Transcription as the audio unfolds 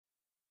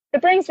It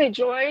brings me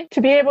joy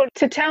to be able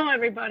to tell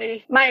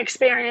everybody my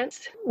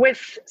experience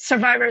with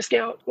survivor's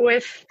guilt,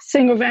 with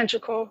single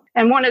ventricle,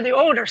 and one of the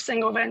older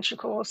single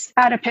ventricles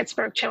out of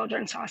Pittsburgh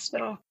Children's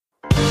Hospital.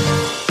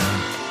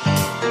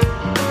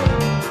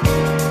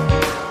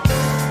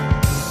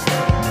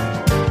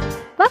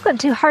 Welcome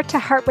to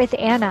Heart with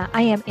Anna.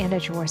 I am Anna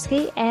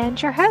Jaworski and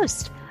your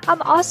host.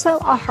 I'm also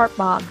a heart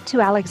mom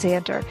to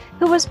Alexander,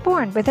 who was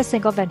born with a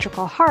single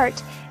ventricle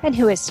heart and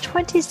who is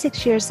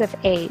 26 years of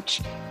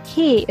age.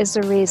 He is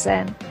the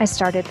reason I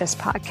started this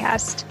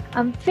podcast.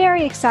 I'm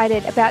very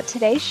excited about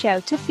today's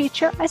show to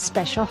feature a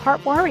special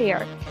heart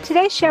warrior.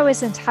 Today's show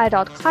is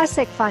entitled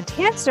Classic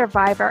Fontan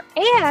Survivor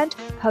and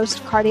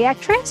Post-Cardiac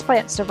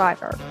Transplant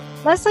Survivor.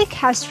 Leslie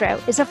Castro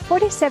is a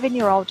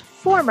 47-year-old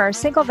former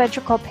single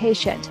ventricle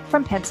patient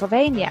from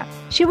Pennsylvania.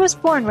 She was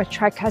born with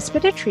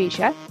tricuspid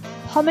atresia,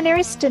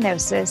 pulmonary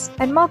stenosis,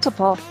 and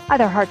multiple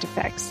other heart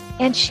defects.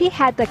 And she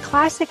had the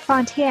Classic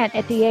Fontan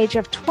at the age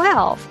of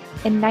 12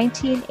 in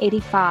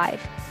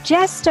 1985.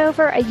 Just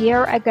over a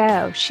year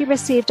ago, she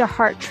received a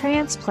heart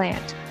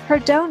transplant. Her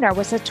donor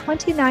was a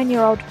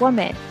 29-year-old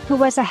woman who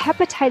was a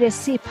hepatitis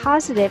C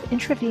positive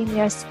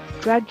intravenous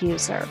drug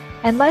user.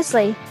 And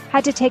Leslie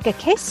had to take a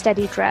case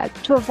study drug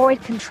to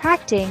avoid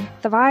contracting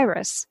the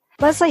virus.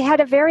 Leslie had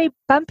a very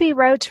bumpy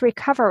road to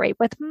recovery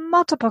with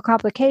multiple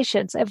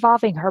complications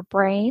involving her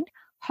brain,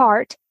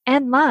 heart,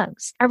 and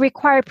lungs, and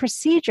required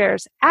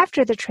procedures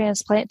after the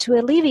transplant to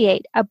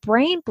alleviate a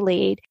brain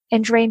bleed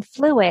and drain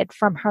fluid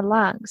from her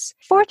lungs.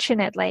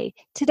 Fortunately,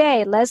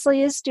 today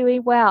Leslie is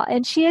doing well,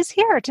 and she is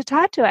here to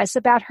talk to us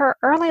about her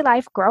early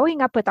life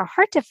growing up with a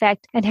heart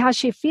defect and how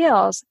she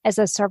feels as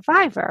a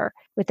survivor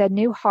with a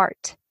new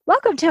heart.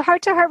 Welcome to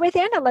Heart with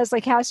Anna, Leslie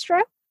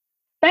Castro.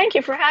 Thank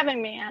you for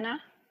having me,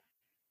 Anna.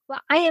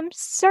 Well, I am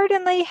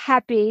certainly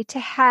happy to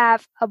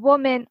have a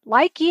woman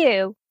like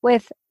you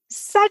with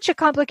such a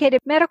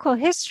complicated medical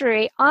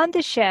history on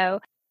the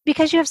show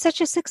because you have such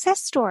a success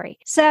story.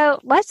 So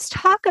let's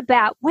talk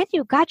about when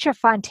you got your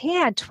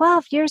Fontan,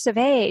 12 years of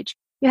age.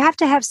 You have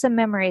to have some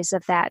memories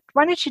of that.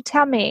 Why don't you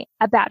tell me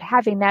about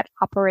having that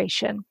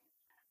operation?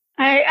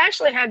 I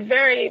actually had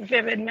very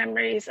vivid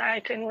memories. I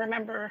can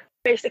remember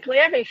basically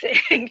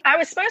everything. I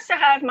was supposed to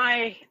have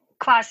my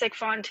Classic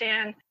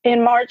Fontan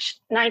in March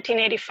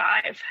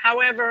 1985.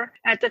 However,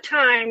 at the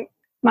time,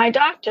 my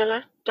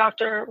doctor,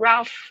 Dr.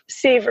 Ralph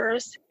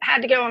Sievers,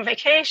 had to go on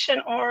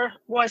vacation or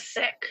was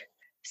sick.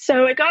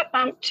 So it got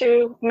bumped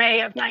to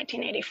May of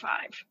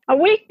 1985. A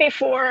week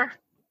before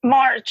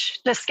March,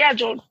 the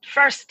scheduled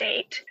first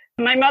date,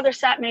 my mother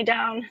sat me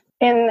down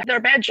in their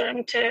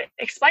bedroom to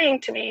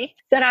explain to me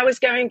that I was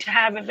going to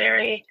have a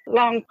very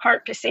long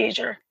heart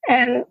procedure.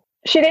 And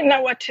she didn't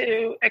know what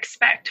to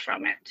expect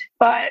from it.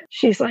 But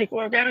she's like,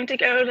 we're going to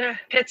go to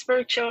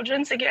Pittsburgh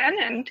Children's again,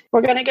 and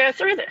we're going to go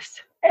through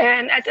this.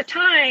 And at the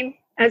time,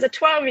 as a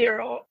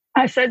 12-year-old,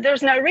 I said,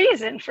 there's no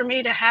reason for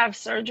me to have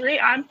surgery.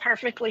 I'm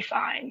perfectly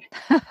fine.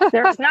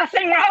 There's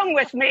nothing wrong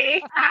with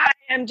me. I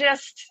am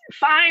just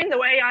fine the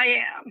way I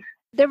am.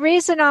 The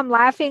reason I'm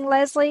laughing,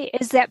 Leslie,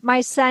 is that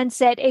my son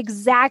said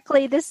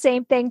exactly the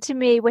same thing to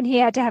me when he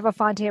had to have a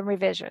Fontan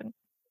revision.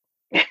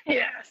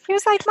 Yes. He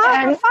was like, Mom,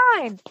 I'm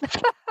fine.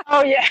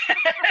 Oh, yes.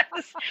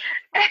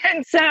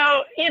 And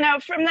so,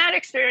 from that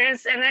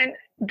experience and then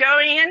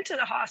going into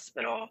the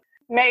hospital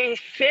May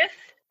 5th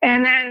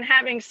and then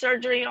having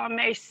surgery on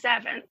May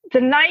 7th,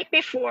 the night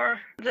before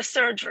the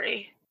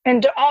surgery,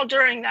 and all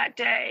during that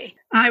day,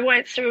 I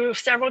went through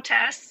several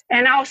tests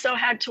and also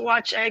had to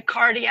watch a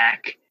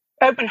cardiac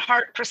open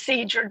heart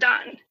procedure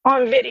done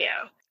on video.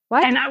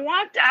 What? And I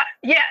walked out.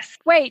 Yes.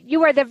 Wait, you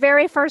were the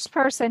very first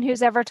person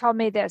who's ever told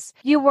me this.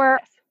 You were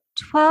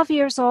 12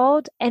 years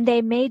old and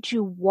they made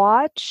you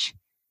watch?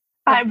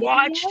 I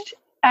watched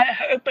an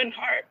open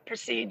heart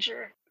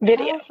procedure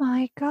video. Oh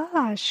my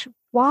gosh.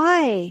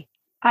 Why?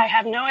 I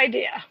have no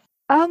idea.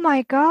 Oh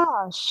my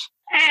gosh.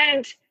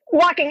 And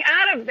walking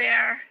out of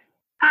there,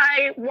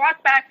 I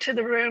walked back to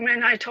the room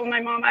and I told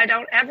my mom, I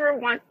don't ever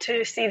want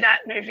to see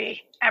that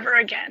movie ever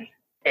again.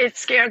 It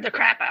scared the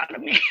crap out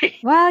of me.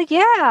 Well,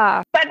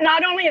 yeah. But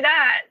not only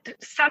that,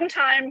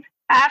 sometime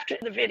after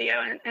the video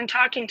and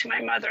talking to my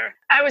mother,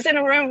 I was in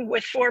a room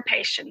with 4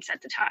 patients at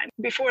the time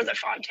before the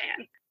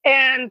Fontan.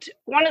 And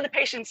one of the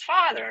patient's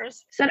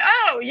fathers said,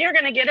 oh, you're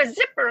going to get a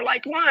zipper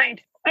like mine.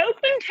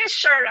 Opened his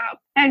shirt up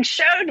and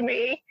showed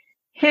me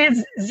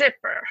his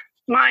zipper.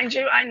 Mind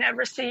you, I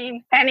never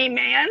seen any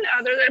man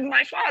other than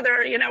my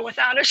father,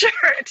 without a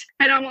shirt.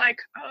 And I'm like,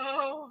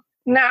 oh,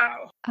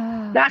 no,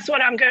 that's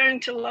what I'm going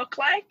to look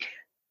like.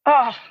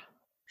 Oh,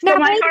 so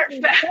my heart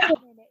fell.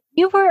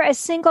 You were a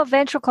single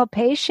ventricle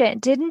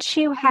patient. Didn't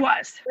you have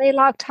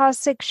a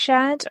toxic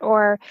shunt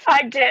or?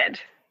 I did.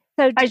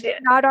 So did you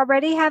not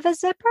already have a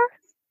zipper?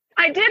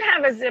 I did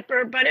have a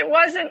zipper, but it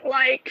wasn't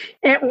like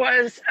it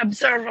was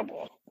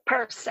observable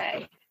per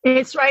se.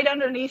 It's right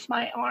underneath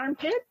my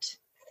armpit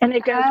and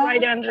it goes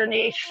right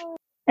underneath.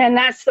 And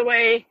that's the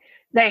way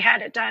they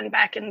had it done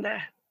back in the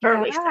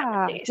early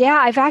Yeah. 70s. Yeah,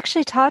 I've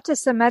actually talked to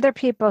some other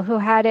people who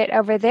had it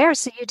over there.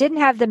 So you didn't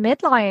have the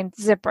midline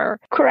zipper.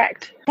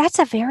 Correct. That's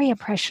a very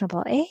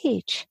impressionable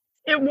age.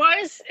 It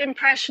was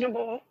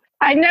impressionable.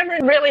 I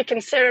never really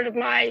considered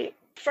my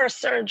first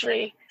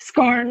surgery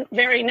scar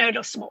very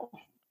noticeable.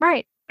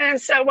 Right. And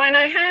so when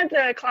I had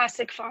the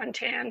Classic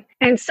Fontan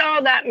and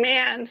saw that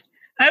man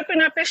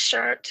open up his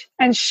shirt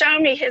and show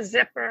me his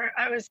zipper,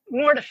 I was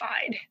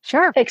mortified.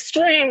 Sure.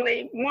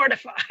 Extremely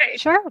mortified.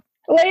 Sure.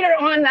 Later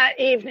on that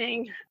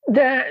evening,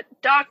 the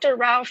Dr.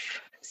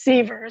 Ralph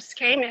Sievers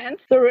came in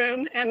the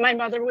room and my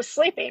mother was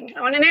sleeping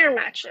on an air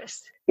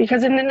mattress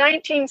because in the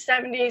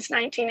 1970s,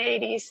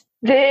 1980s,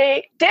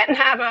 they didn't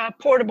have a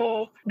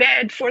portable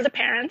bed for the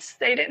parents.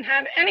 They didn't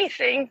have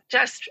anything,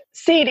 just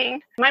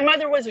seating. My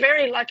mother was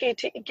very lucky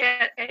to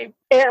get an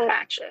air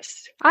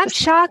mattress. I'm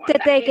shocked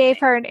that they gave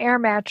her an air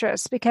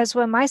mattress because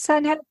when my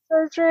son had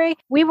surgery,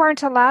 we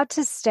weren't allowed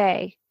to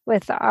stay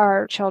with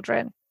our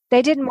children.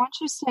 They didn't want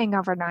you staying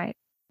overnight.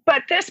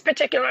 But this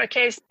particular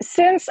case,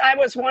 since I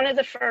was one of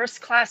the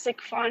first Classic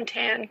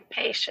Fontan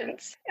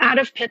patients out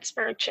of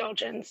Pittsburgh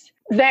Children's,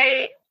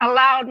 they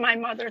allowed my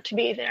mother to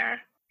be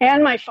there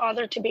and my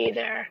father to be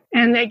there.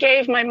 And they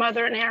gave my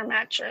mother an air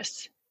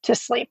mattress to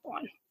sleep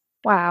on.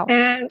 Wow.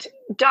 And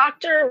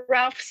Dr.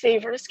 Ralph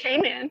Sievers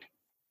came in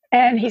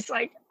and he's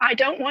like, I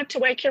don't want to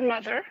wake your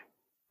mother.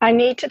 I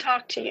need to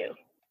talk to you.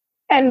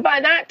 And by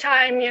that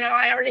time,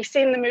 I already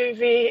seen the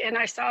movie and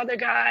I saw the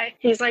guy.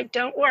 He's like,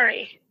 don't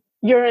worry.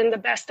 You're in the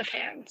best of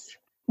hands.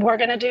 We're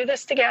going to do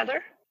this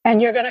together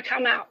and you're going to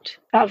come out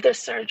of this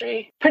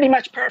surgery pretty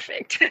much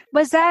perfect.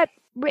 Was that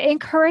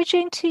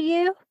encouraging to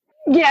you?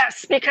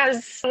 Yes,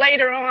 because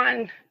later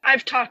on,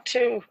 I've talked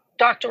to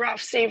Dr.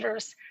 Ralph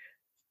Sievers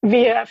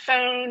via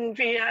phone,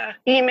 via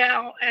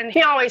email, and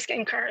he always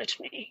encouraged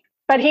me.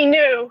 But he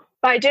knew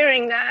by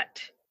doing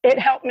that, it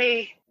helped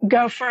me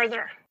go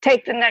further,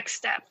 take the next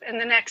step and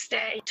the next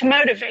day to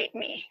motivate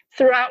me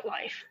throughout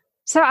life.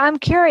 So I'm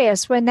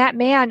curious, when that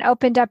man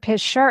opened up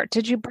his shirt,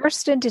 did you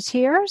burst into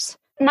tears?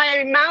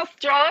 My mouth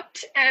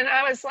dropped and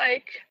I was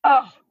like,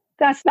 oh,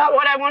 that's not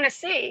what I want to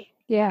see.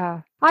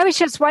 Yeah. I was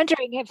just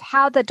wondering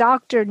how the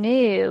doctor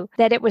knew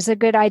that it was a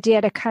good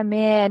idea to come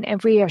in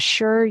and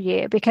reassure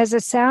you, because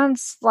it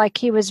sounds like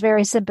he was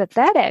very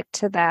sympathetic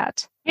to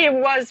that. He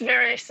was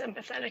very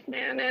sympathetic,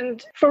 man.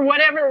 And for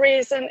whatever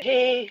reason,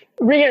 he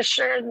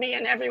reassured me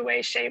in every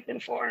way, shape,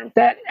 and form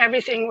that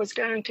everything was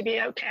going to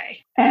be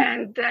okay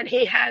and that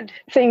he had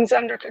things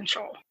under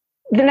control.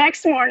 The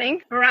next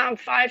morning, around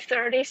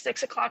 5:30,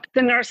 6 o'clock,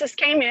 the nurses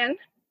came in.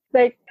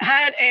 They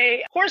had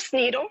a horse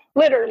needle,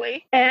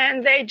 literally,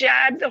 and they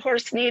jabbed the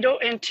horse needle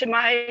into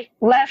my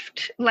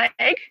left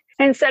leg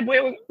and said,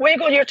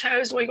 wiggle your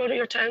toes, wiggle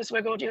your toes,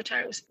 wiggle your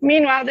toes.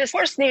 Meanwhile, this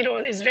horse needle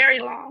is very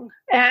long,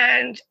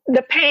 and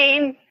the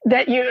pain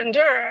that you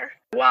endure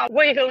while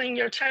wiggling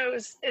your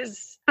toes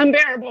is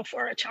unbearable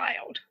for a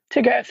child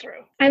to go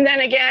through. And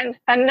then again,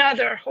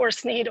 another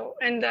horse needle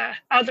in the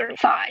other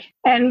thigh,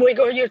 and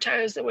wiggle your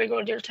toes,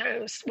 wiggle your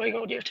toes,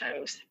 wiggle your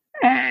toes.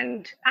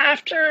 And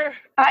after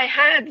I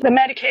had the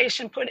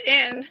medication put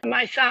in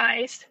my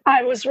thighs,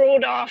 I was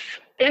rolled off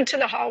into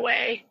the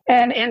hallway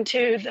and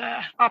into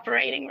the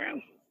operating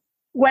room.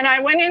 When I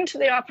went into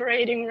the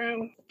operating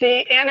room,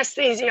 the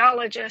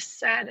anesthesiologist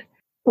said,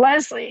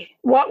 Leslie,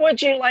 what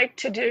would you like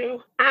to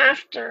do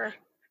after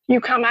you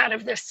come out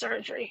of this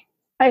surgery?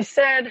 I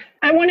said,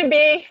 I want to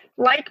be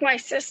like my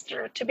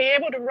sister, to be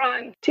able to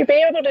run, to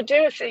be able to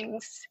do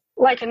things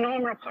like a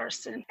normal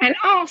person. And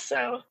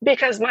also,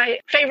 because my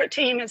favorite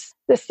team is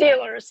the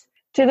Steelers,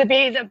 to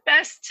be the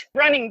best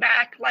running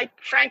back like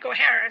Franco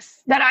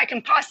Harris that I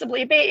can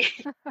possibly be.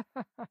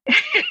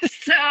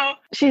 So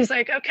she's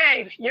like,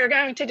 okay, you're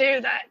going to do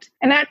that.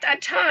 And at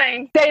that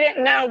time, they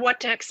didn't know what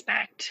to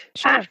expect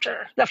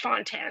after the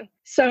Fontan.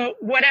 So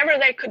whatever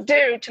they could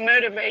do to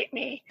motivate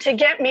me, to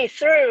get me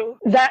through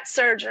that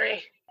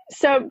surgery.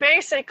 So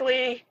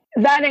basically,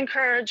 that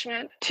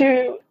encouragement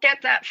to get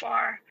that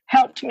far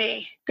helped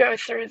me go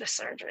through the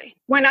surgery.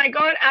 When I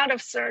got out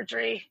of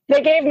surgery, they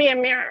gave me a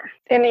mirror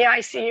in the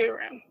ICU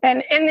room.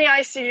 And in the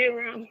ICU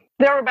room,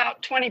 there were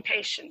about 20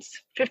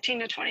 patients, 15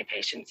 to 20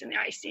 patients in the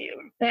ICU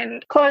room,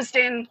 and closed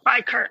in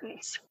by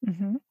curtains.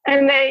 Mm-hmm.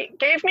 And they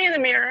gave me the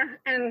mirror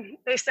and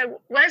they said,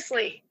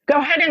 Leslie, go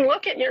ahead and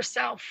look at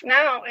yourself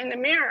now in the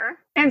mirror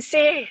and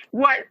see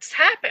what's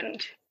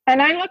happened.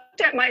 And I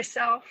looked at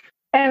myself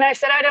and I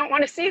said, I don't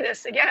want to see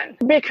this again,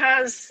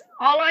 because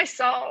all I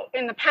saw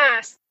in the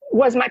past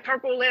was my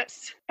purple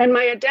lips and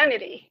my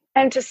identity.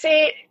 And to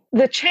see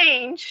the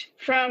change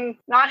from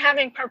not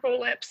having purple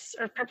lips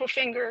or purple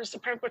fingers or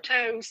purple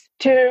toes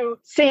to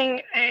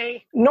seeing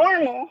a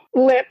normal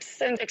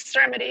lips and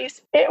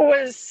extremities, it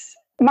was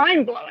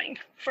mind-blowing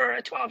for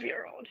a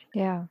 12-year-old.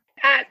 Yeah.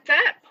 At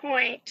that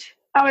point,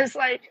 I was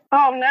like,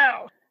 oh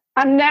no,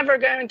 I'm never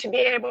going to be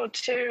able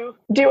to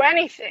do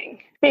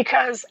anything,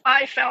 because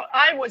I felt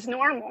I was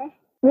normal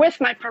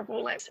with my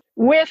purple lips,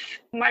 with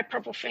my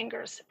purple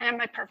fingers and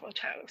my purple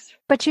toes.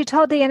 But you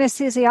told the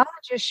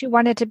anesthesiologist you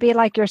wanted to be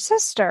like your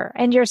sister,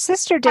 and your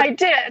sister didn't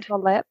have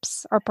purple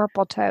lips or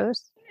purple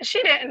toes.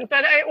 She didn't,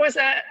 but it was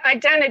an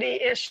identity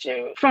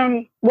issue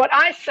from what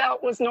I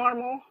felt was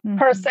normal,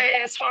 per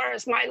se, as far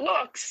as my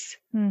looks,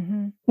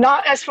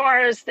 not as far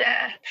as the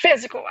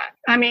physical.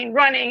 I mean,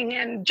 running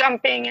and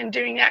jumping and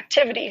doing the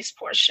activities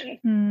portion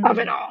of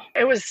it all.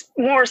 It was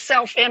more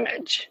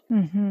self-image.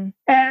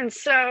 And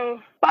so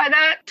by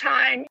that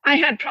time, I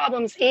had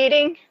problems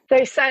eating.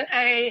 They sent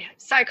a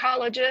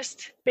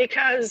psychologist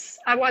because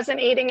I wasn't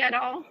eating at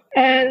all.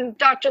 And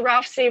Dr.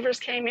 Ralph Sievers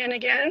came in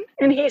again,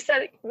 and he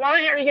said,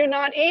 "Why are you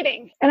not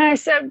eating?" And I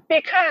said,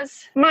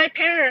 "Because my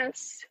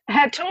parents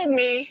had told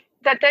me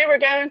that they were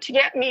going to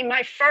get me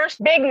my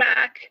first Big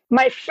Mac,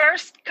 my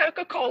first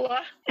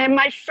Coca-Cola, and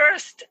my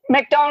first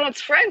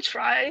McDonald's French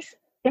fries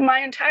in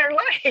my entire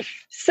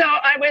life." So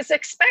I was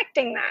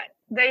expecting that.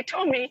 They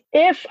told me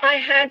if I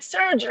had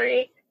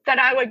surgery, that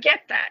I would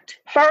get that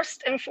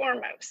first and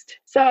foremost.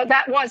 So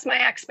that was my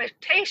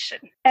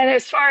expectation. And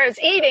as far as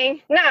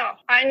eating, no,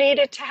 I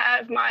needed to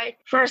have my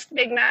first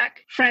Big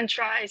Mac, French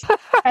fries,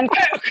 and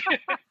Coke.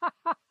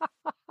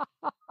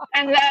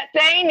 And that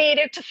they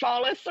needed to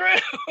follow through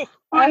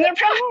on their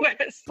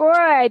promise.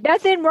 Boy,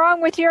 nothing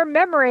wrong with your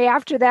memory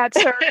after that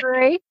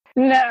surgery.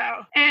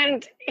 No.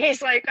 And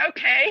he's like,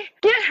 "Okay,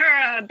 get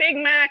her a Big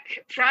Mac,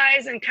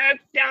 fries, and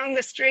Coke down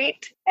the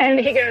street." And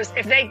he goes,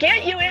 "If they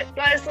get you it,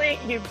 Leslie,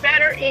 you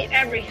better eat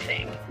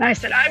everything." And I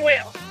said, "I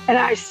will." And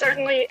I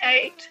certainly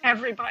ate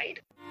every bite.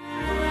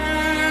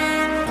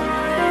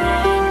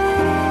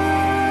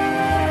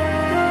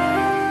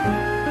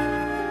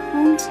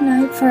 Home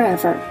Tonight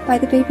Forever by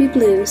the Baby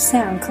Blues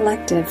Sound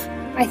Collective.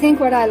 I think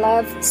what I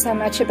love so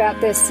much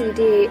about this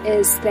CD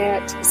is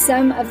that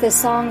some of the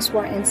songs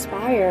were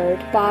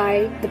inspired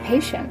by the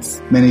patients.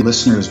 Many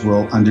listeners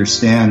will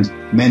understand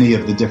many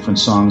of the different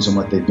songs and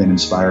what they've been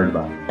inspired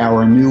by.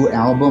 Our new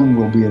album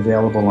will be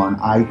available on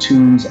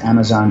iTunes,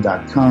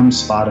 Amazon.com,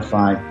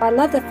 Spotify. I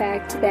love the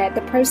fact that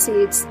the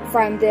proceeds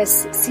from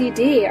this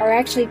CD are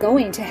actually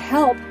going to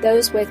help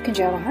those with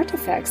congenital heart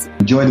defects.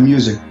 Enjoy the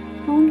music.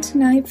 Home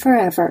Tonight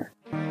Forever.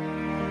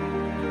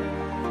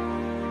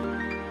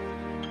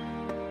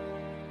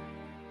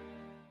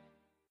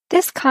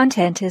 This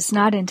content is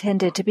not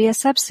intended to be a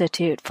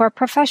substitute for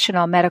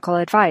professional medical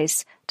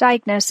advice,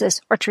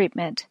 diagnosis, or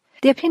treatment.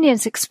 The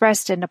opinions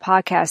expressed in the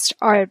podcast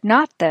are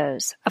not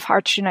those of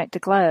Hearts Unite the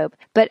Globe,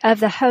 but of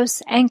the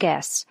hosts and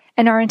guests,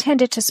 and are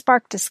intended to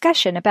spark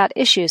discussion about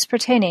issues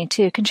pertaining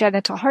to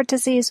congenital heart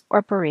disease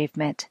or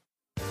bereavement.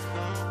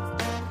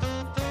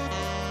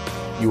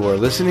 You are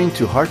listening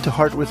to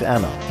Heart with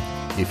Anna.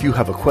 If you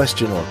have a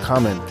question or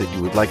comment that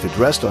you would like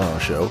addressed on our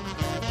show,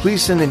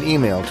 please send an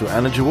email to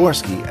Anna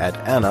Jaworski at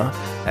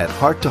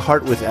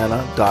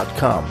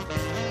anna@hearttoheartwithanna.com.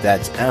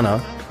 That's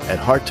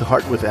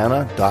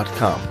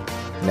anna@hearttoheartwithanna.com.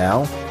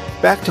 Now,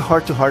 back to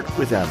Heart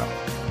with Anna.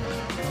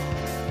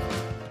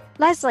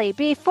 Leslie,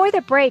 before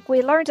the break,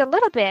 we learned a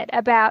little bit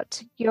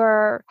about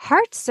your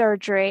heart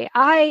surgery.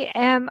 I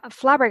am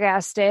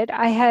flabbergasted.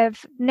 I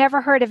have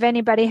never heard of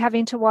anybody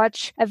having to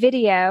watch a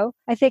video.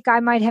 I think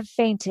I might have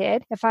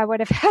fainted if I would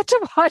have had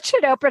to watch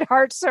an open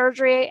heart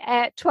surgery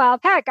at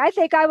 12. Heck, I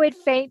think I would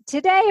faint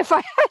today if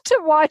I had to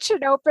watch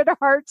an open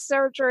heart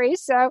surgery.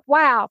 So,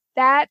 wow,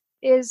 that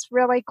is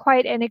really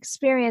quite an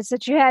experience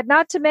that you had,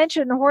 not to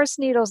mention the horse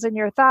needles in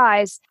your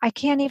thighs. I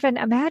can't even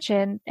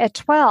imagine at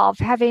 12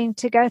 having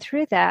to go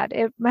through that.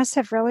 It must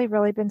have really,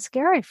 really been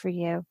scary for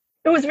you.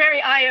 It was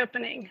very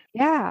eye-opening.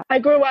 Yeah. I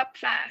grew up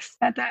fast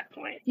at that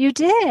point. You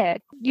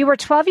did. You were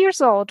 12 years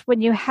old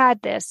when you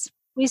had this.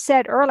 We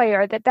said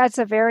earlier that that's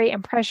a very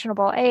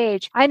impressionable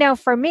age. I know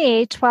for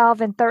me, 12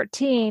 and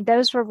 13,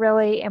 those were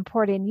really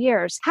important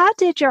years. How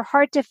did your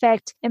heart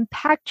defect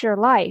impact your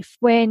life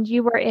when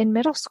you were in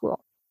middle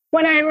school?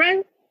 When I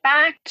went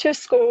back to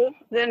school,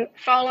 the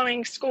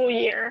following school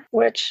year,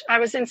 which I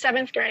was in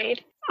 7th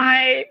grade,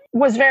 I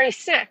was very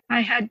sick.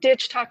 I had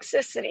ditch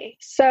toxicity.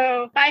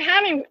 So by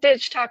having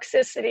ditch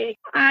toxicity,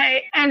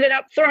 I ended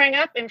up throwing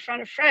up in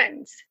front of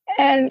friends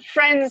and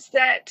friends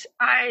that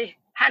I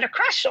had a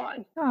crush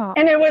on. Oh.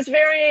 And it was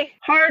very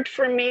hard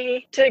for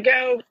me to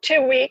go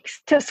 2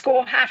 weeks to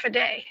school half a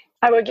day.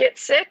 I would get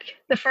sick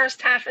the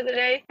first half of the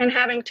day and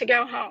having to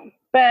go home.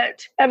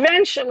 But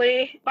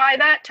eventually, by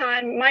that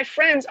time, my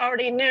friends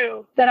already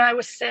knew that I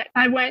was sick.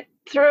 I went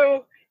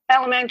through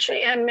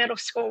elementary and middle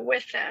school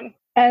with them,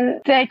 and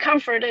they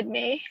comforted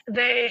me.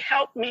 They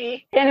helped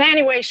me in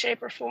any way,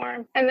 shape, or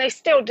form, and they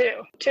still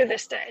do to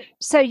this day.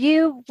 So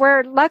you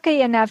were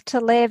lucky enough to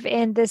live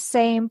in the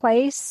same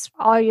place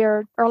all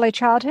your early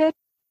childhood?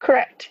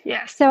 Correct,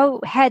 yes.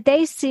 So had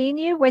they seen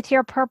you with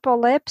your purple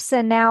lips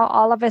and now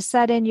all of a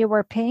sudden you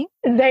were pink?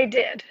 They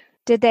did.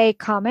 Did they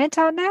comment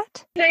on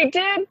that? They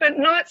did, but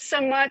not so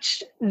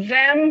much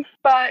them,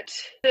 but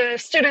the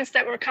students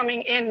that were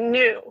coming in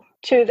new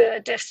to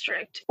the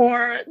district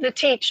or the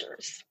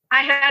teachers.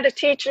 I had a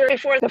teacher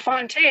before the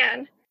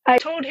Fontan. I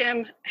told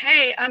him,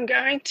 hey, I'm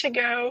going to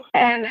go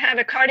and have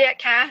a cardiac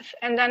cath,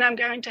 and then I'm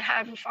going to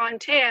have a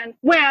Fontan.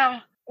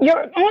 Well,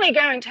 you're only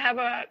going to have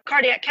a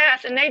cardiac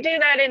cath, and they do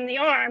that in the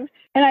arm.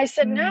 And I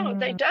said, no,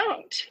 they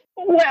don't.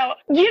 Well,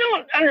 you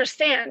don't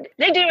understand.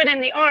 They do it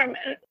in the arm.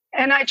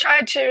 And I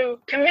tried to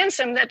convince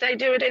him that they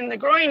do it in the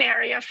groin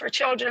area for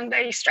children.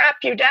 They strap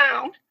you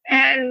down.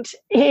 And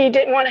he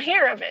didn't want to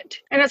hear of it.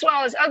 And as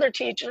well as other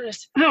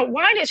teachers. Oh,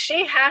 why does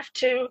she have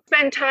to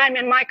spend time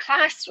in my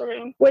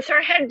classroom with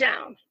her head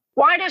down?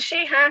 Why does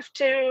she have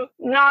to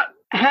not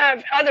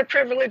have other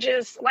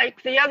privileges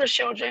like the other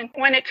children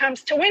when it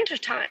comes to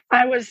wintertime?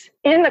 I was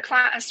in the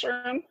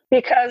classroom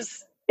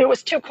because it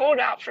was too cold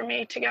out for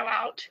me to go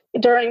out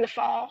during the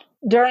fall,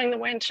 during the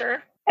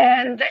winter.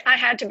 And I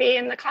had to be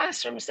in the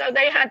classroom. So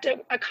they had to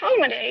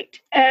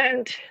accommodate.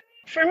 And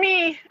for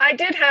me, I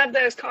did have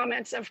those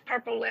comments of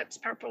purple lips,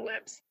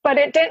 but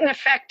it didn't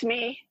affect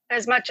me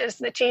as much as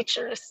the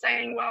teachers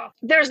saying, well,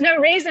 there's no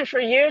reason for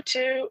you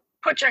to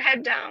put your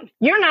head down.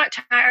 You're not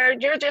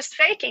tired. You're just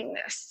faking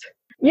this.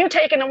 You're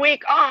taking a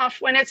week off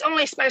when it's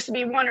only supposed to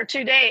be 1 or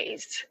 2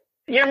 days.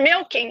 You're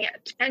milking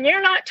it and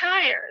you're not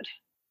tired.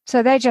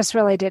 So they just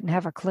really didn't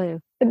have a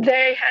clue.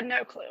 They had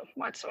no clue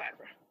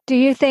whatsoever. Do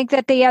you think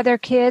that the other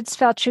kids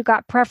felt you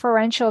got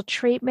preferential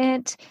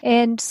treatment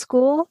in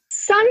school?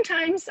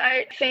 Sometimes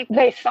I think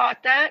they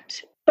thought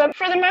that, but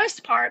for the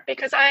most part,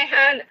 because I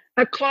had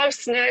a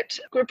close-knit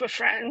group of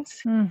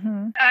friends,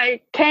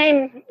 I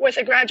came with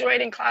a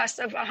graduating class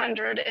of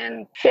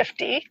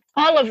 150,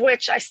 all of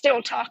which I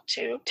still talk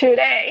to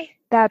today.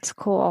 That's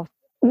cool.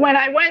 When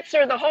I went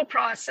through the whole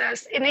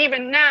process, and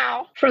even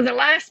now, for the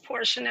last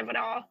portion of it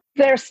all,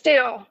 they're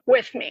still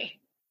with me.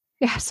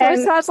 Yeah, so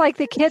it sounds like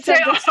the kids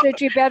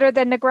understood you better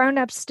than the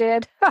grown-ups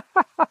did.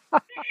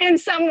 In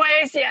some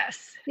ways,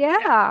 yes.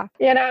 Yeah.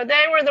 You know,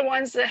 they were the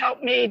ones that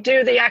helped me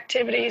do the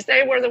activities.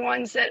 They were the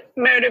ones that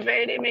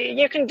motivated me.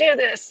 You can do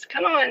this.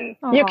 Come on.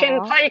 Aww. You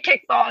can play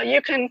kickball.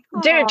 You can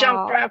do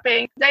jump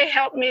roping. They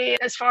helped me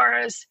as far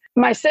as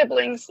my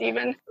siblings,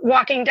 even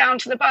walking down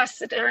to the bus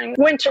during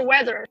winter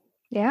weather.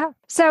 Yeah.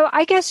 So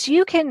I guess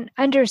you can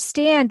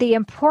understand the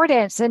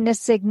importance and the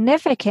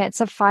significance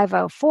of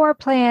 504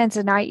 plans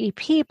and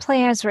IEP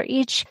plans where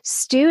each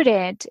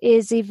student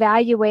is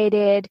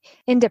evaluated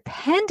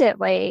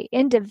independently,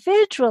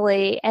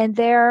 individually, and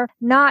they're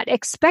not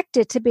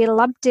expected to be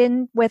lumped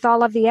in with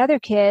all of the other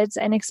kids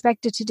and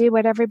expected to do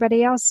what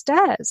everybody else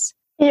does.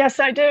 Yes,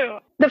 I do.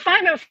 The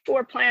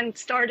 504 plan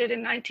started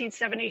in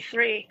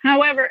 1973.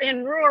 However,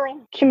 in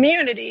rural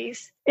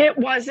communities, it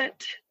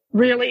wasn't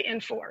really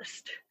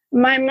enforced.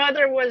 My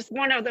mother was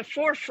one of the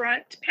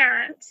forefront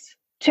parents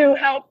to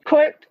help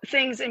put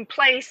things in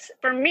place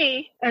for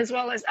me as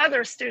well as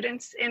other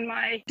students in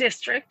my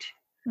district.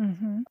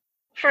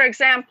 For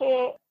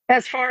example,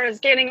 as far as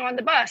getting on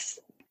the bus,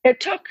 it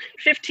took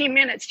 15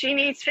 minutes. She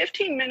needs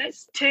 15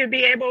 minutes to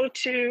be able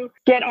to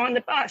get on the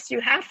bus. You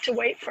have to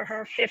wait for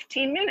her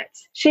 15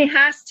 minutes. She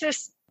has to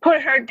put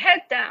her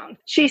head down.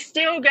 She's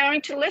still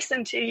going to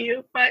listen to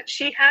you, but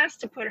she has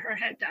to put her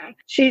head down.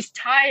 She's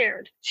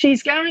tired.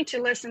 She's going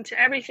to listen to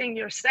everything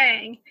you're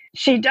saying.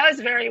 She does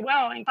very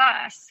well in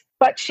class,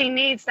 but she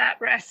needs that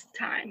rest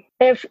time.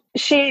 If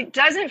she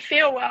doesn't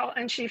feel well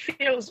and she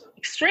feels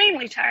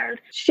extremely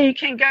tired, she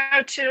can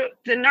go to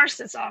the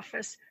nurse's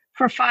office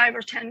for 5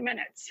 or 10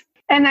 minutes.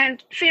 And then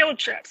field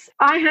trips.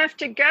 I have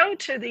to go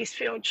to these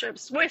field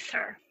trips with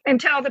her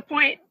until the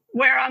point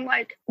where I'm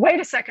like, wait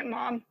a second,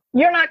 Mom.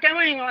 You're not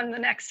going on the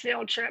next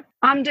field trip.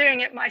 I'm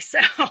doing it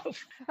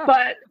myself.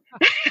 But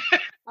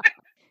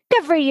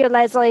good for you,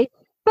 Leslie.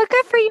 But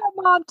good for your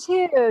mom,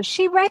 too.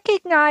 She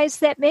recognized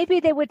that maybe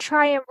they would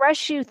try and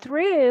rush you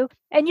through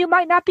and you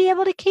might not be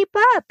able to keep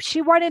up. She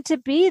wanted to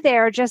be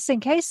there just in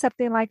case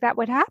something like that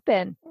would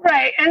happen.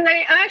 Right. And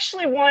they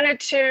actually wanted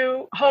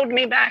to hold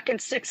me back in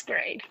 6th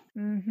grade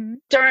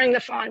during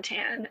the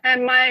Fontan.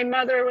 And my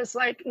mother was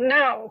like,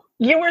 no,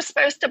 you were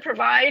supposed to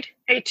provide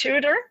a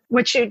tutor,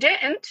 which you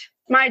didn't.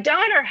 My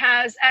daughter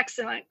has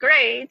excellent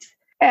grades,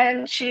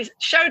 and she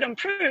showed them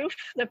proof,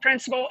 the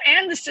principal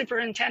and the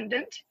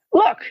superintendent.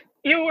 Look,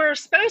 you were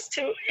supposed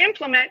to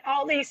implement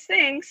all these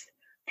things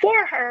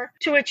for her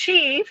to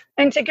achieve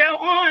and to go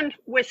on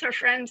with her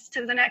friends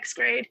to the next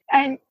grade,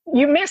 and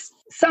you missed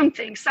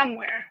something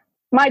somewhere.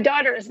 My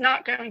daughter is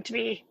not going to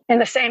be in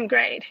the same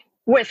grade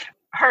with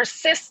her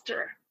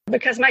sister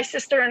because my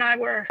sister and I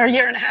were a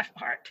year and a half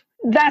apart.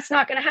 That's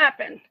not going to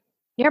happen.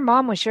 Your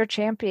mom was your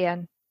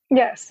champion.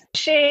 Yes.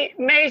 She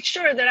made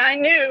sure that I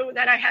knew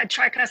that I had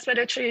tricuspid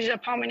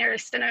atresia, pulmonary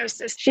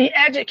stenosis. She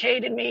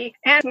educated me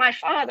and my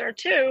father,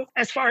 too,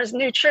 as far as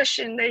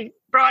nutrition. They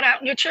brought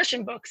out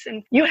nutrition books,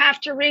 and you have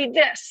to read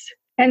this.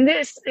 And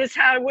this is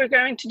how we're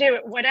going to do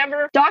it.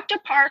 Whatever Dr.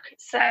 Park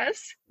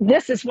says,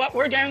 this is what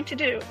we're going to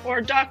do. Or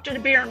Dr.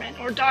 Bierman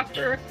or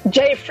Dr.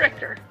 J.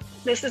 Fricker.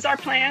 This is our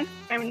plan,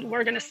 and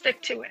we're going to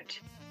stick to it.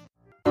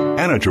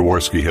 Anna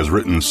Jaworski has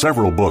written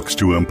several books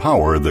to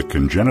empower the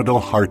congenital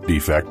heart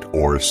defect,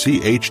 or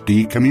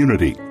CHD,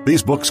 community.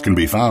 These books can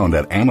be found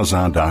at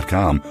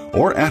Amazon.com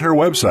or at her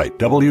website,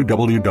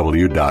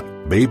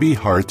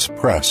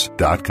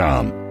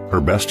 www.babyheartspress.com.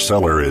 Her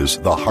bestseller is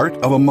The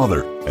Heart of a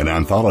Mother, an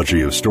anthology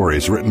of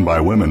stories written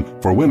by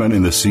women for women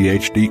in the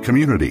CHD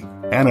community.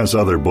 Anna's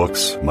other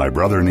books, My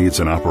Brother Needs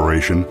an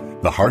Operation,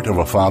 The Heart of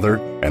a Father,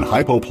 and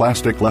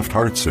Hypoplastic Left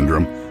Heart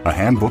Syndrome, A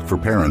handbook for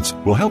parents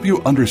will help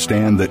you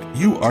understand that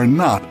you are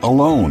not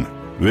alone.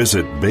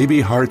 Visit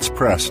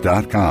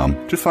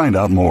babyheartspress.com to find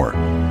out more.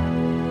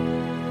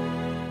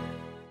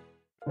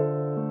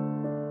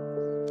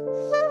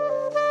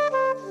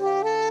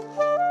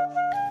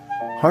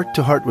 Heart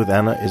to Heart with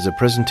Anna is a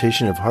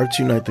presentation of Hearts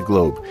Unite the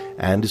Globe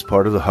and is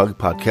part of the Hug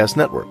Podcast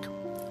Network.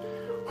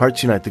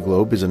 Hearts Unite the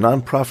Globe is a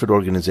non-profit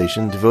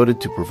organization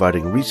devoted to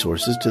providing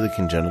resources to the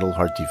congenital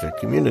heart defect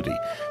community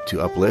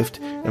to uplift,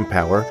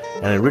 empower,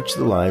 and enrich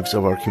the lives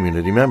of our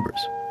community members.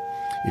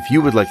 If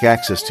you would like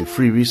access to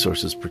free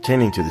resources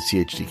pertaining to the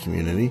CHD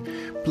community,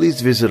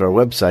 please visit our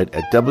website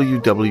at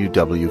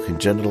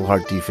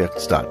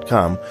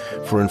www.congenitalheartdefects.com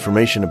for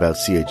information about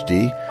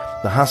CHD,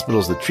 the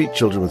hospitals that treat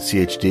children with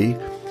CHD,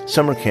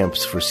 summer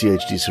camps for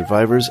CHD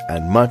survivors,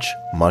 and much,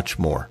 much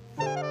more.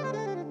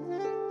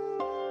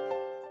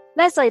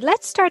 Leslie,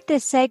 let's start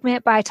this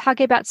segment by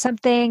talking about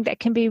something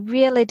that can be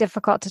really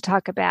difficult to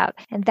talk about,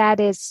 and that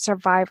is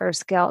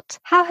survivor's guilt.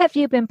 How have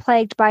you been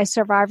plagued by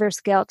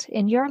survivor's guilt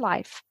in your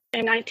life?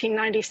 In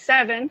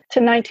 1997 to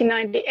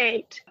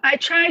 1998, I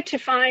tried to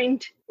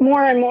find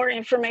more and more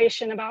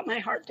information about my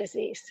heart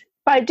disease.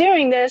 By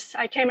doing this,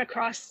 I came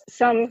across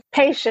some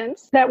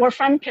patients that were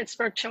from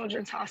Pittsburgh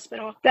Children's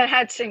Hospital that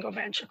had single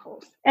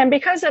ventricles. And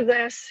because of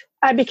this,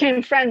 I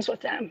became friends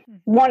with them,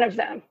 one of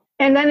them.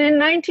 And then in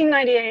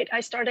 1998, I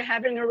started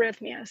having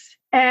arrhythmias.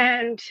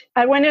 And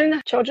I went in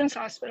the Children's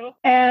Hospital,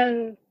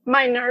 and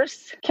my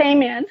nurse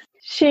came in.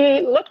 She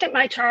looked at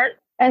my chart,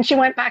 and she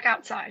went back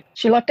outside.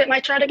 She looked at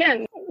my chart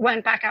again,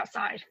 went back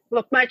outside,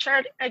 looked at my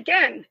chart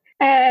again.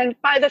 And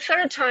by the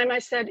third time, I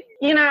said,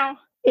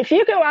 if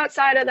you go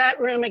outside of that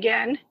room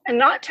again and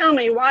not tell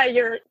me why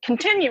you're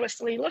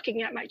continuously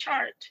looking at my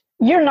chart,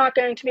 you're not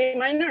going to be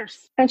my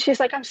nurse. And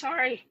she's like, I'm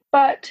sorry,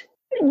 but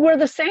we're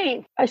the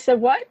same. I said,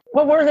 what?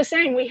 Well, we're the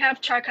same. We have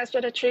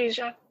tricuspid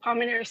atresia,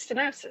 pulmonary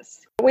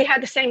stenosis. We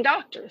had the same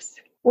doctors.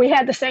 We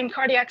had the same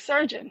cardiac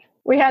surgeon.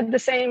 We had the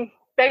same,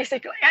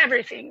 basically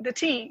everything, the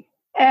team.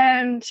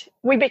 And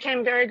we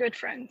became very good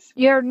friends.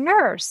 Your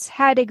nurse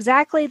had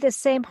exactly the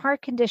same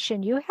heart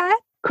condition you had?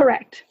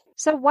 Correct.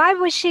 So why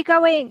was she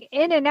going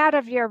in and out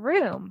of your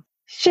room?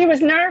 She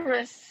was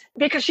nervous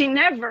because she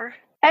never,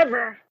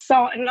 ever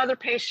saw another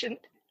patient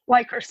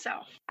like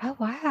herself. Oh,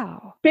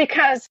 wow.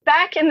 Because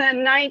back in the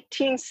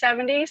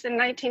 1970s and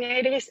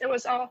 1980s, it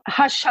was all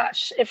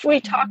hush-hush. If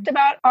we talked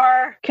about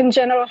our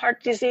congenital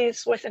heart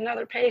disease with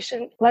another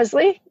patient,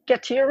 Leslie,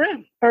 get to your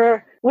room.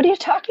 Or, what are you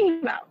talking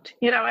about?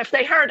 If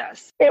they heard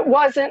us. It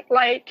wasn't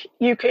like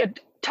you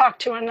could talk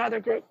to another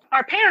group.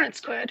 Our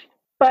parents could,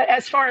 but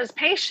as far as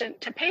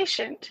patient to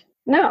patient,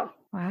 no.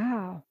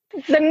 Wow.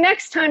 The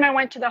next time I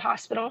went to the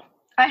hospital,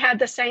 I had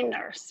the same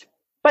nurse.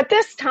 But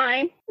this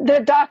time, the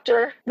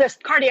doctor, this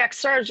cardiac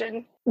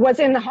surgeon, was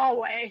in the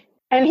hallway,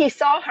 and he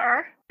saw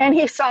her, and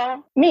he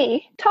saw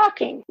me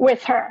talking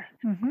with her.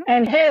 Mm-hmm.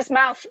 And his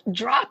mouth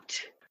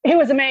dropped. He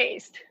was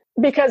amazed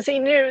because he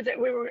knew that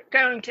we were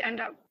going to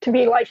end up to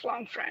be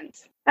lifelong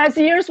friends. As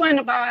the years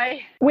went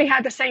by, we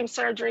had the same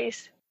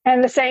surgeries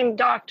and the same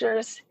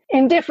doctors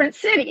in different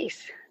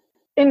cities.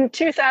 In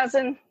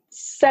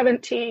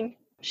 2017,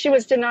 she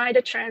was denied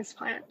a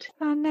transplant.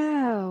 Oh,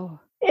 no.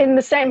 In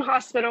the same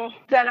hospital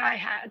that I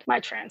had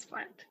my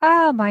transplant.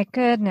 Oh, my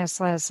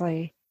goodness,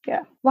 Leslie.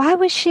 Yeah. Why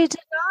was she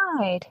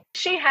denied?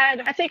 She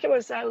had, I think it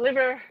was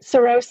liver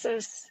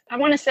cirrhosis. I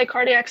want to say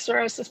cardiac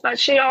cirrhosis, but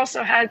she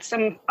also had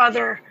some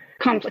other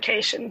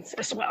complications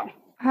as well.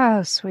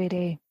 Oh,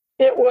 sweetie.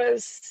 It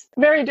was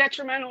very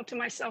detrimental to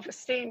my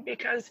self-esteem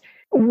because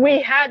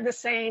we had the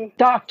same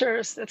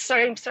doctors, the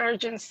same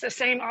surgeons, the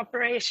same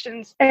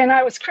operations, and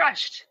I was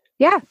crushed.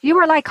 Yeah, you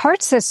were like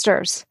heart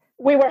sisters.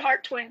 We were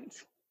heart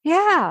twins.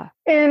 Yeah.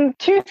 In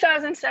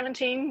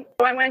 2017,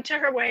 I went to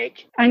her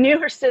wake. I knew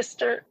her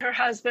sister, her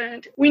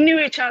husband. We knew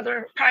each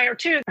other prior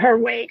to her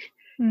wake.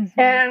 Mm-hmm.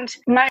 And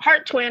my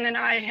heart twin and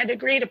I had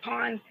agreed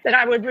upon that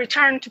I would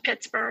return to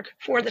Pittsburgh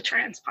for the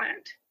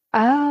transplant.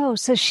 Oh,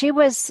 so she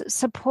was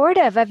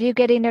supportive of you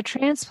getting a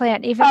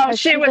transplant, even though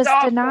she was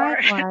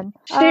denied one.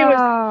 She was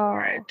all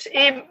for it.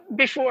 Even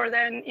before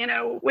then,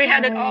 we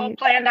had it all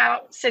planned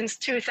out since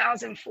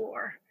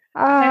 2004.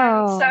 Oh.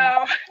 And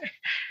so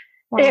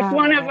if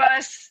one of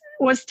us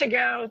was to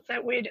go,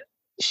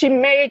 she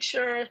made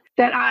sure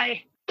that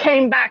I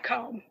came back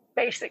home,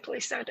 basically,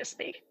 so to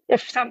speak,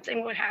 if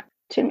something would happen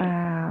to me.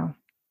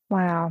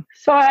 Wow.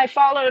 So I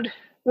followed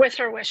with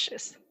her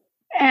wishes.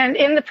 And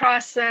in the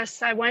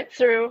process, I went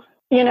through,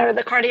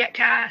 the cardiac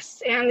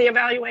casts and the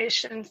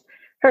evaluations.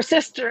 Her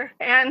sister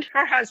and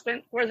her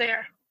husband were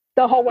there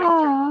the whole way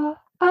through.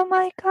 Oh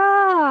my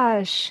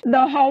gosh.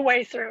 The whole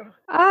way through.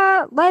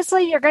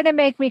 Leslie, you're going to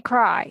make me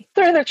cry.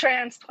 Through the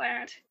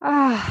transplant.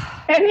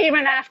 And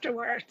even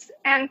afterwards.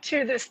 And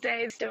to this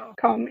day, still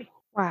call me.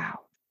 Wow.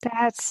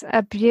 That's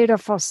a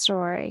beautiful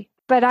story.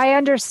 But I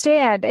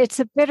understand. It's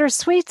a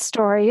bittersweet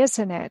story,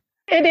 isn't it?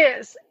 It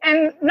is.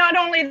 And not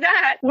only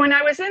that, when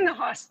I was in the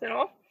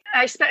hospital,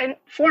 I spent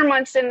 4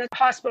 months in the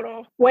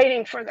hospital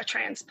waiting for the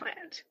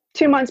transplant.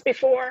 2 months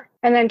before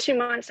and then 2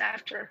 months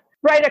after.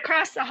 right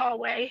across the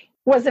hallway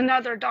was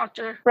another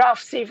Dr.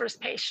 Ralph Seaver's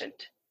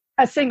patient,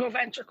 a single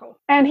ventricle.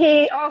 And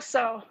he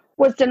also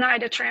was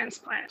denied a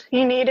transplant.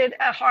 He needed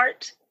a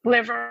heart,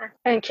 liver,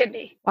 and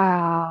kidney.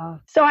 Wow.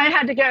 So I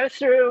had to go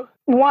through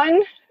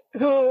one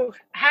who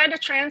had a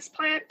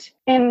transplant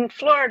in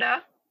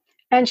Florida,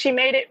 and she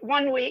made it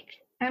 1 week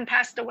and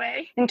passed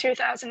away in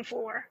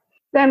 2004.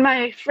 Then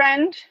my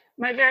friend,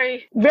 my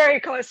very, very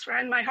close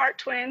friend, my heart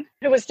twin,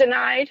 who was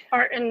denied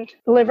heart and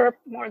liver,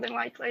 more than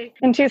likely,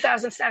 in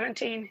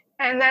 2017.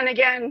 And then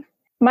again,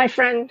 my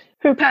friend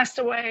who passed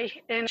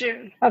away in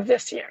June of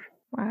this year.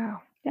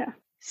 Wow. Yeah.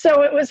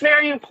 So it was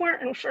very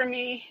important for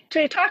me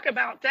to talk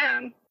about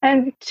them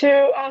and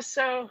to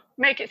also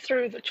make it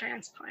through the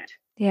transplant.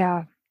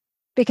 Yeah.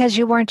 Because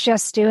you weren't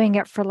just doing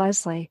it for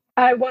Leslie.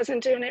 I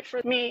wasn't doing it for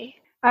me.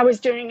 I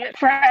was doing it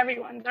for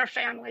everyone, their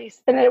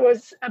families. And it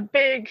was a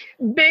big,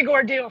 big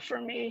ordeal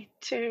for me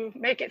to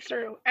make it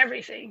through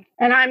everything.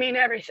 And I mean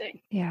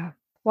everything. Yeah.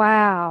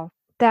 Wow.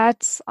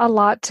 That's a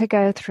lot to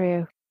go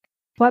through.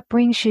 What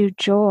brings you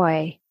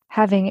joy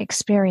having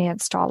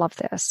experienced all of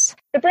this?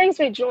 It brings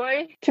me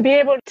joy to be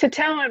able to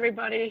tell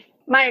everybody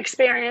my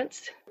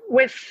experience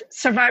with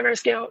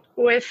survivor's guilt,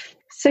 with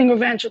single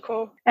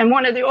ventricle, and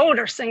one of the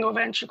older single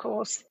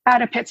ventricles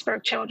out of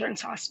Pittsburgh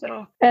Children's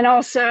Hospital. And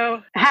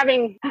also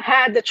having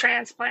had the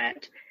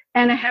transplant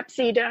and a Hep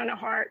C donor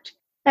heart,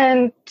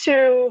 and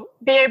to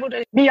be able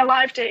to be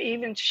alive to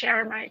even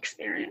share my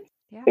experience,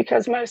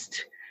 because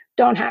most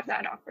don't have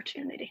that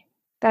opportunity.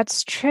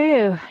 That's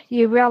true.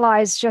 You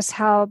realize just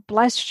how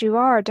blessed you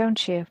are,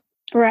 don't you?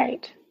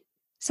 Right.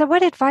 So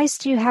what advice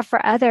do you have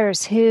for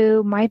others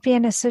who might be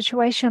in a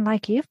situation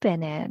like you've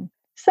been in?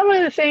 Some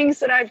of the things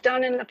that I've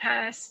done in the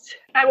past,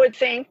 I would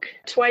think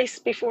twice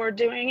before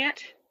doing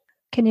it.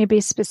 Can you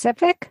be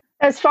specific?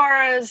 As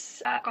far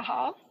as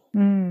alcohol,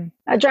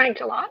 I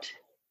drank a lot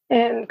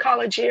in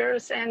college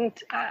years and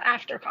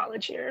after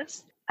college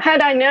years.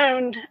 Had I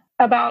known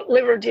about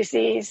liver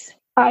disease,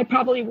 I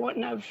probably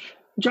wouldn't have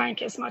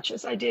drank as much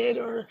as I did,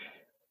 or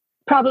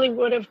probably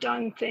would have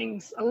done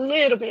things a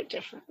little bit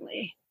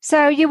differently.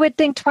 So you would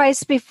think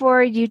twice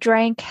before you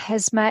drank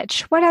as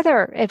much. What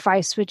other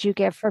advice would you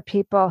give for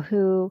people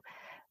who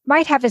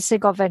might have a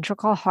single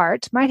ventricle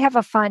heart, might have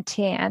a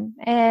Fontan,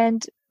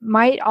 and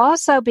might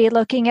also be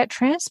looking at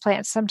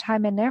transplant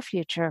sometime in their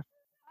future?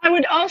 I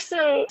would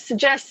also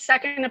suggest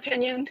second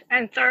opinion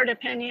and third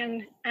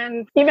opinion,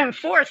 and even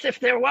fourth if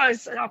there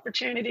was an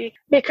opportunity,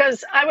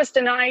 because I was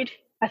denied,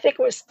 I think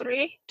it was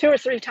 2 or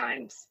 3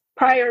 times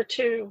prior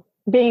to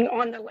being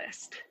on the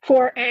list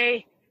for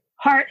a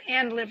heart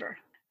and liver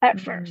at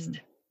first.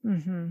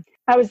 Mm-hmm.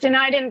 I was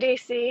denied in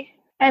DC,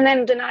 and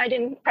then denied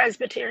in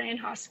Presbyterian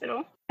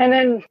Hospital, and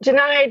then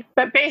denied,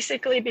 but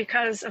basically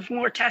because of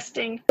more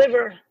testing,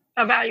 liver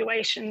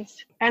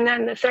evaluations. And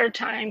then the third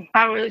time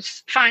I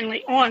was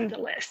finally on the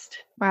list.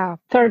 Wow.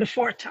 Third or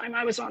fourth time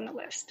I was on the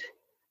list.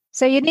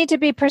 So you need to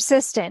be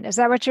persistent. Is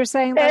that what you're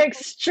saying?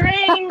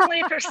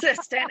 Extremely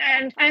persistent.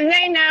 And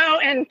they know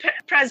in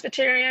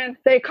Presbyterian,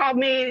 they called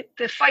me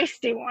the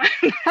feisty one.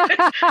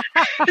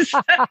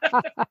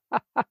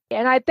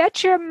 And I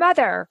bet your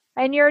mother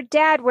and your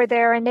dad were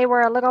there and they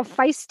were a little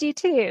feisty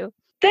too.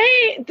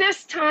 They,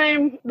 this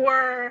time,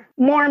 were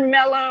more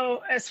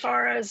mellow as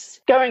far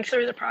as going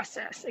through the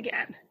process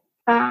again.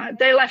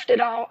 They left it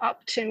all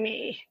up to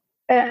me.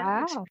 And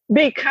wow.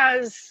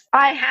 Because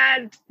I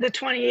had the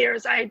 20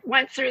 years, I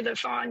went through the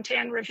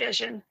Fontan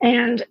revision,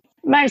 and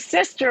my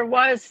sister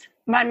was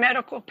my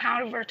medical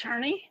power of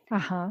attorney.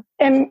 Uh-huh.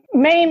 And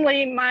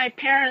mainly my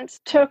parents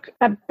took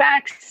a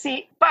back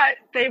seat, but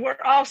they were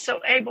also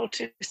able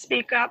to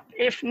speak up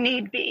if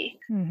need be.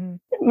 Mm-hmm.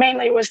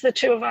 Mainly it was the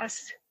two of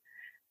us,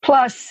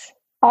 plus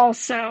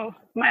also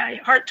my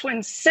heart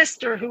twin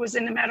sister who was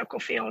in the medical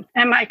field,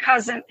 and my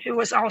cousin who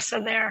was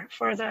also there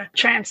for the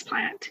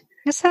transplant.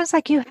 It sounds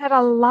like you had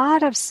a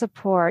lot of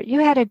support. You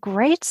had a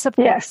great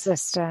support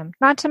system,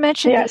 not to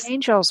mention the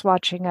angels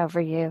watching over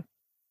you.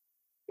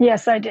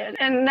 Yes, I did.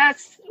 And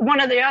that's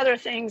one of the other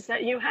things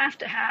that you have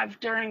to have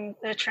during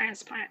the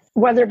transplant,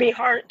 whether it be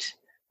heart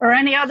or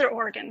any other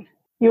organ.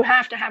 You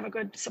have to have a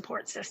good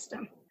support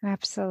system.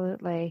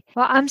 Absolutely.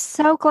 Well, I'm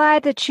so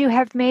glad that you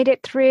have made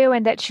it through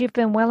and that you've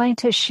been willing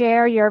to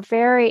share your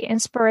very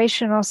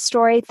inspirational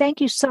story.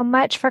 Thank you so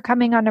much for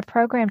coming on the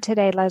program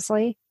today,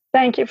 Leslie.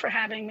 Thank you for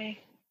having me.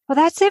 Well,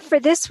 that's it for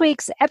this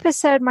week's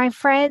episode, my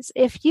friends.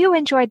 If you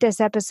enjoyed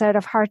this episode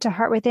of Heart to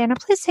Heart with Anna,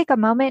 please take a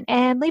moment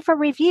and leave a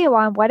review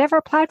on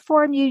whatever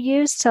platform you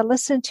use to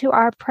listen to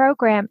our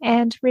program.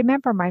 And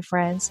remember, my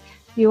friends,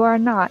 you are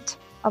not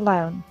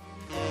alone.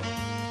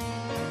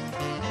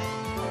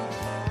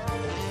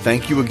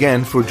 Thank you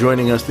again for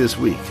joining us this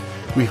week.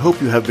 We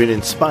hope you have been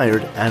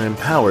inspired and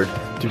empowered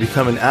to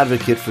become an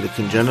advocate for the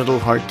congenital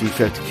heart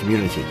defect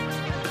community.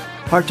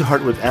 Heart to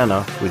Heart with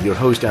Anna, with your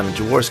host Anna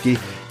Jaworski,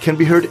 can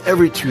be heard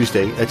every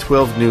Tuesday at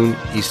 12 noon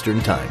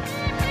Eastern Time.